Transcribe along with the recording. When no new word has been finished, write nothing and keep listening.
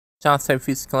John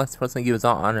 7:50 collects person gives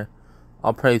all honor,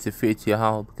 all praise and fear to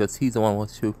Yahweh, because he's the one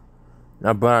with truth. And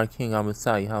our brother, our King, our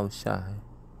Messiah, Yahweh Shai.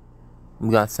 We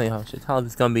got to say how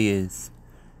this is gonna be is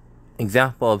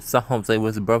example of Psalms. Like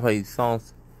was the birthplace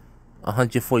Psalms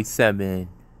 147,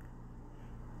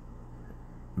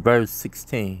 verse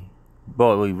 16.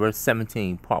 Verse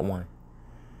 17, part 1.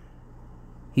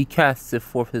 He casteth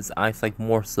forth his ice like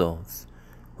morsels.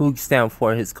 Who can stand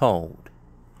before his cold?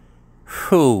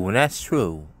 Whew, and that's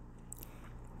true.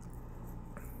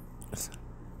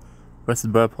 Where's the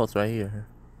bird post right here?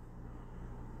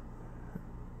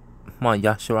 Come on,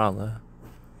 Yasrhala.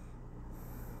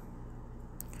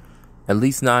 At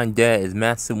least 9 dead as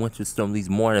massive winter storm leaves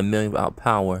more than 1 million without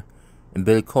power, and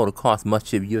bitter cold across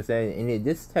much of USA. And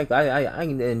this tech, I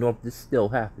can ignore this still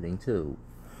happening too.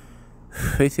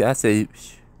 Basically, I say,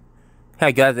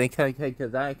 hey guys,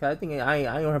 because I think I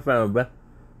don't have a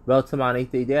relative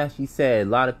amount. They actually said a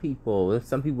lot of people,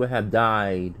 some people have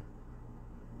died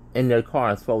in their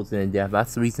cars frozen to death.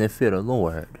 That's the reason they fear the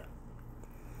Lord.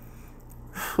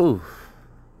 Whew.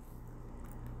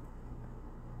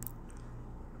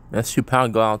 That's your power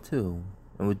go out too.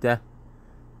 And with that,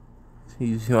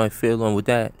 you might fear the Lord. With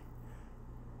that,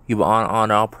 give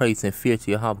honor, all praise and fear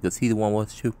to Yahweh, because He's the one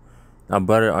with truth. Our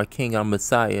brother, our King, our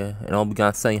Messiah, and all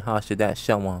begun saying, how should that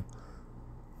show him?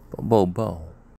 Bo.